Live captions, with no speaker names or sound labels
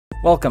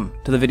Welcome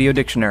to the Video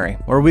Dictionary,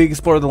 where we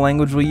explore the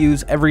language we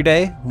use every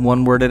day,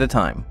 one word at a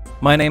time.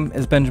 My name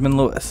is Benjamin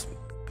Lewis,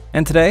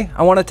 and today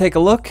I want to take a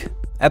look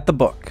at the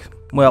book.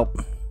 Well,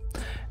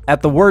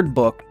 at the word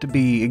book, to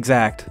be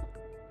exact.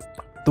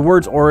 The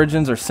word's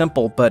origins are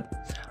simple, but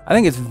I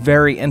think it's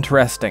very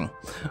interesting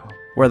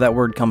where that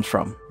word comes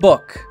from.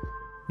 Book,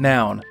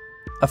 noun,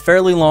 a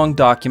fairly long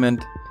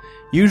document,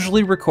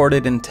 usually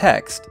recorded in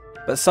text,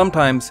 but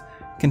sometimes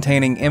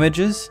containing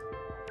images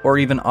or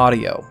even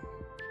audio.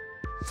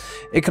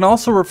 It can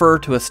also refer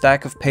to a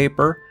stack of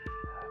paper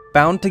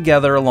bound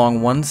together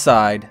along one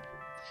side,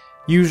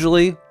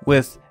 usually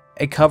with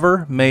a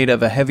cover made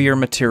of a heavier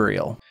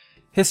material.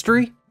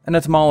 History and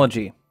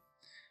etymology.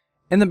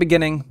 In the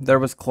beginning, there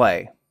was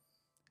clay.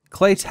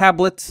 Clay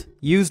tablets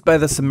used by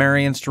the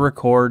Sumerians to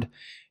record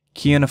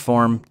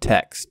cuneiform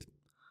text.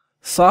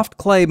 Soft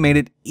clay made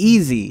it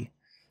easy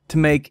to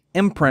make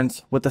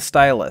imprints with a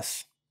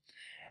stylus,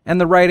 and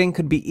the writing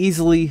could be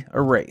easily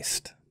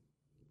erased.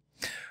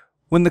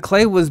 When the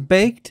clay was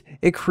baked,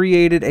 it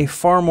created a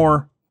far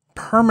more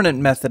permanent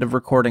method of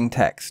recording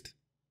text.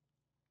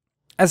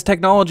 As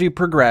technology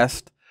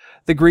progressed,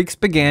 the Greeks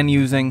began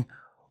using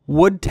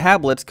wood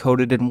tablets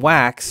coated in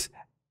wax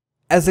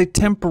as a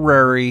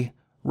temporary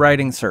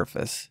writing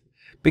surface,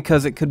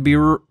 because it could be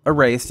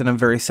erased in a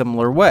very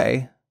similar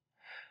way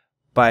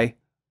by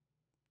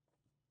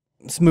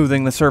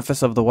smoothing the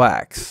surface of the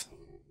wax.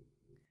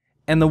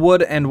 And the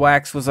wood and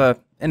wax was an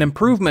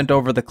improvement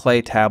over the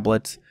clay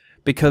tablets,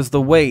 because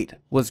the weight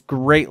was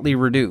greatly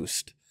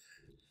reduced.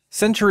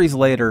 Centuries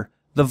later,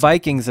 the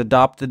Vikings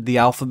adopted the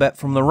alphabet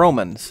from the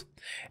Romans,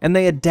 and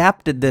they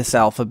adapted this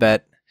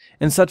alphabet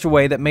in such a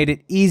way that made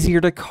it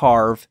easier to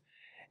carve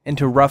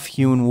into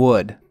rough-hewn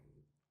wood.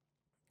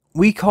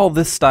 We call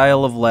this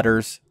style of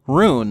letters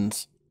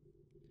runes.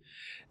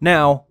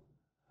 Now,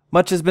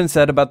 much has been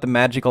said about the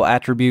magical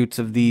attributes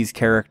of these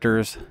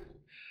characters,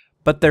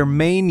 but their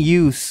main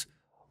use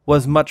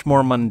was much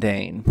more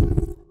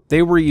mundane.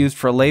 They were used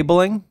for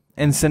labeling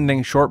and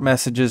sending short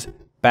messages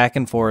back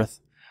and forth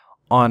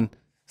on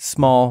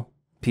small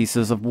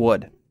pieces of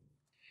wood.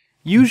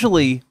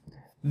 Usually,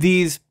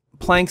 these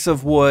planks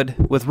of wood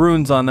with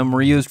runes on them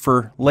were used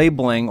for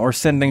labeling or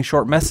sending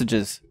short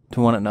messages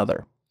to one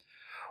another.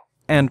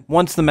 And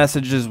once the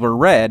messages were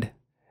read,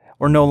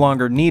 or no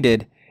longer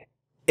needed,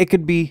 it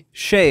could be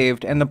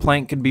shaved and the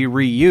plank could be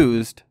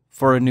reused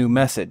for a new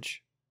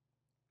message.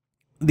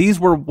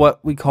 These were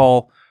what we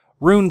call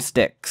rune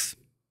sticks.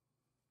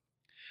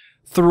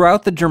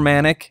 Throughout the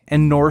Germanic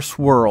and Norse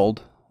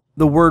world,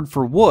 the word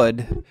for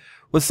wood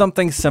was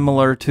something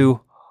similar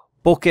to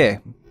bouquet.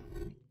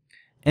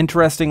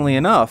 Interestingly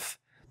enough,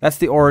 that's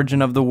the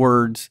origin of the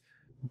words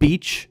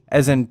beech,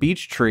 as in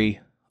beech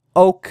tree,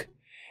 oak,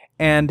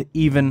 and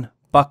even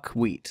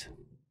buckwheat.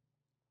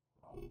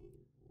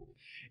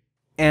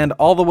 And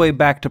all the way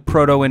back to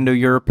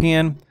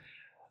Proto-Indo-European,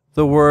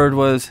 the word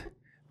was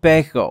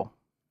beko.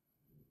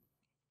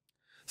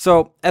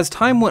 So, as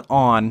time went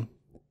on,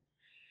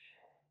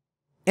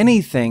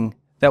 anything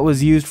that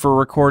was used for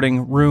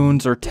recording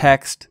runes or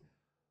text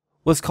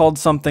was called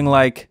something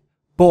like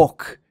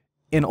bok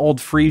in Old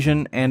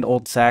Frisian and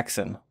Old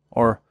Saxon,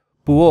 or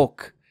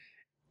buok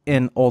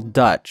in Old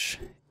Dutch,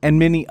 and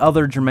many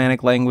other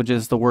Germanic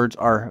languages the words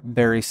are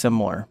very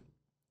similar.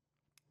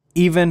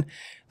 Even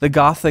the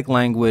Gothic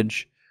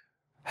language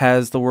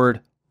has the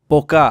word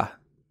boka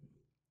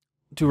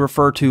to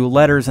refer to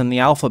letters in the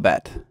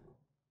alphabet.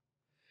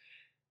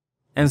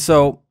 And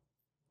so,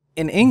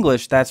 in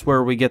English, that's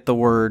where we get the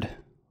word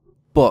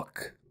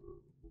book.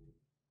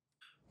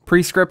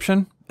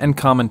 Prescription and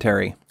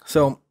commentary.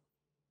 So,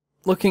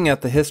 looking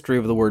at the history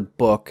of the word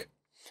book,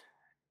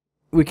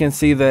 we can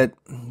see that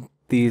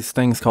these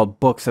things called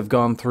books have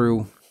gone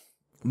through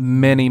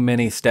many,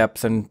 many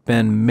steps and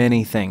been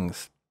many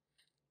things.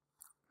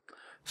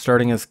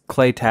 Starting as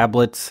clay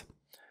tablets,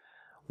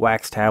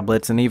 wax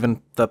tablets, and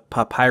even the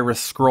papyrus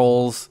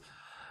scrolls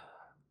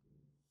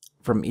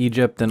from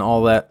Egypt and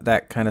all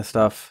that kind of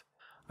stuff.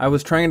 I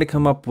was trying to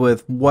come up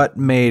with what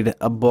made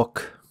a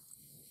book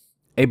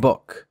a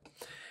book.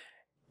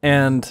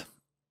 And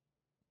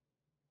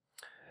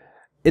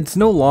it's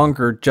no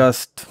longer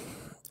just,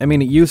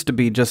 it used to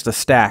be just a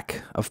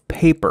stack of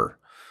paper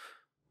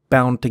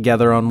bound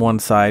together on one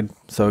side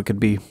so it could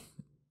be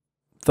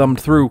thumbed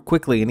through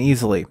quickly and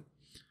easily.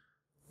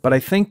 But I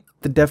think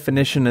the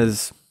definition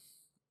is,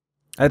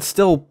 that's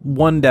still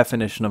one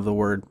definition of the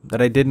word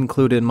that I did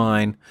include in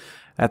mine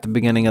at the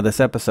beginning of this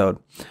episode.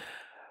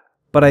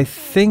 But I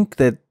think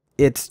that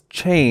it's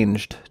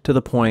changed to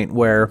the point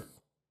where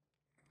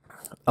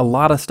a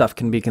lot of stuff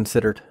can be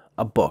considered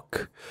a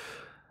book.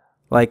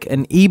 Like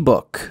an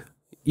ebook,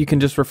 you can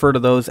just refer to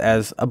those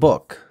as a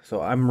book.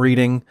 So I'm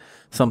reading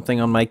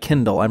something on my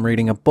Kindle. I'm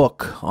reading a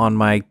book on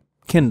my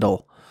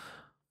Kindle.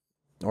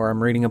 Or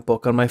I'm reading a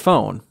book on my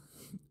phone.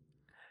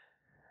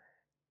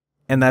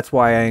 And that's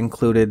why I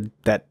included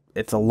that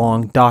it's a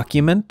long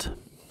document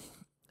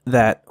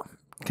that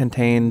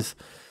contains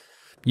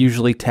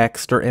usually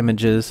text or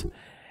images.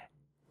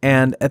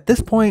 And at this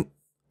point,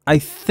 I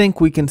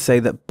think we can say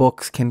that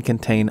books can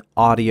contain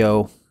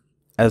audio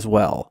as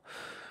well.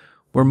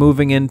 We're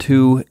moving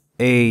into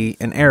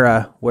an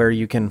era where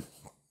you can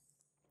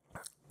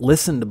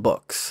listen to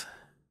books.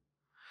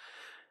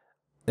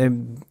 I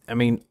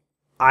mean,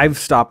 I've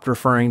stopped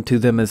referring to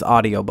them as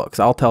audiobooks.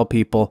 I'll tell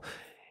people,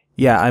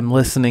 yeah, I'm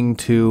listening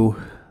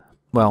to,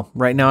 well,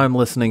 right now I'm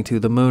listening to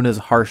The Moon is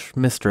a Harsh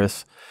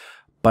Mistress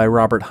by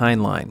Robert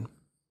Heinlein.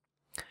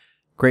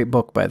 Great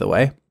book, by the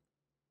way.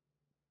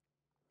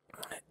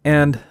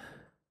 And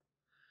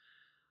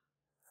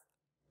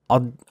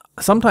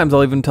sometimes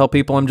I'll even tell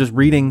people I'm just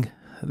reading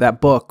that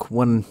book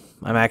when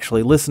I'm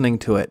actually listening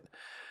to it,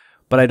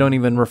 but I don't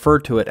even refer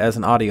to it as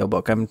an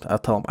audiobook. I'll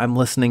tell them I'm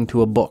listening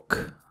to a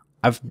book.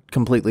 I've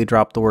completely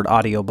dropped the word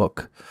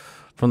audiobook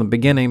from the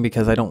beginning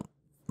because I don't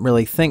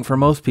really think for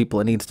most people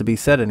it needs to be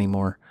said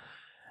anymore.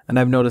 And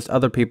I've noticed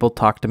other people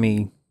talk to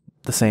me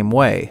the same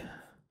way.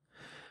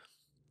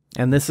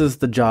 And this is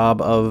the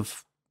job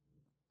of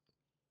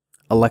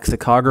a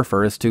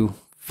lexicographer, is to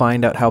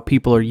find out how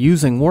people are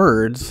using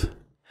words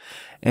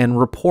and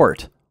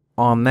report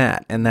on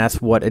that. And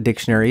that's what a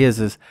dictionary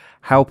is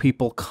how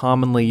people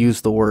commonly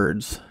use the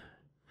words.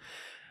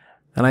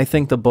 And I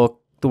think the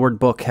word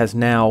book has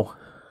now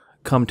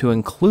come to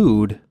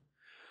include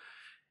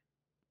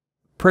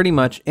pretty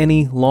much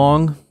any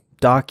long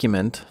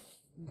document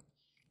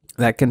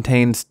that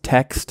contains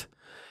text,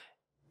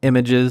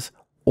 images,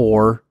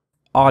 or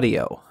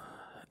audio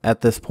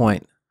at this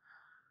point.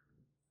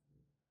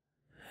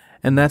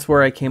 And that's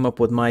where I came up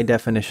with my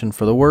definition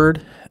for the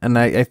word, and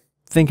I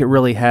think it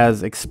really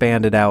has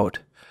expanded out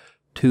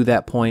to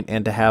that point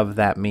and to have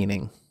that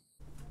meaning.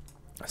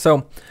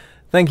 So,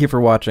 thank you for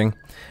watching,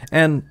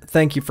 and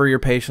thank you for your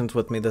patience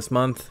with me this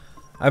month.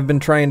 I've been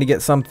trying to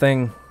get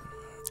something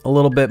a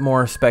little bit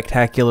more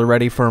spectacular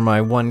ready for my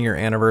 1-year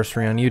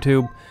anniversary on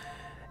YouTube,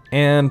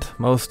 and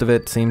most of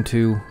it seemed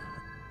to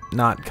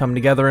not come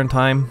together in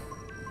time.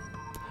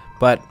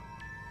 But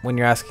when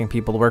you're asking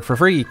people to work for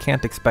free, you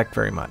can't expect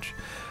very much.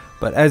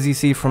 But as you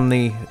see from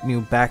the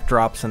new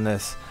backdrops in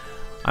this,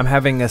 I'm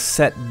having a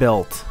set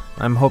built.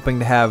 I'm hoping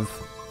to have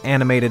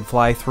animated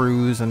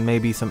fly-throughs and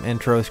maybe some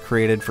intros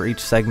created for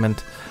each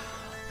segment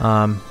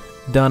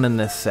done in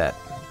this set.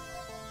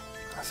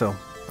 So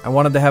I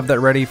wanted to have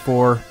that ready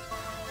for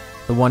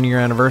the 1-year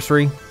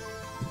anniversary,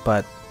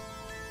 but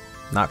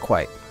not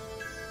quite.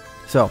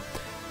 So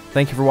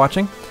thank you for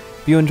watching.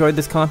 If you enjoyed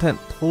this content,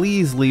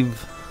 please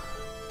leave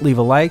a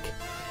like,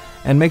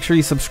 and make sure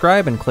you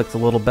subscribe and click the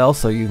little bell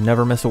so you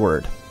never miss a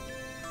word.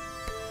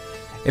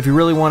 If you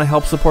really want to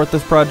help support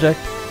this project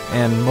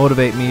and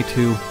motivate me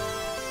to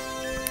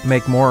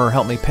make more, or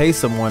help me pay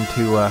someone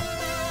to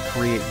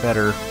create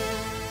better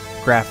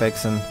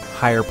graphics and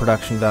higher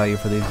production value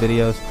for these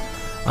videos,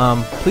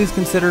 please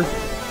consider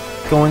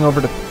going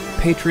over to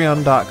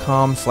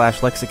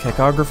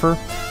patreon.com/lexicographer.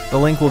 The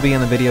link will be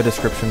in the video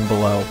description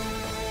below.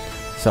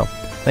 So,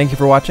 thank you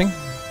for watching.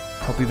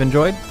 Hope you've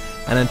enjoyed,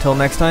 and until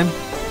next time,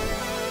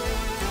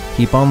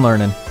 keep on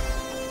learning.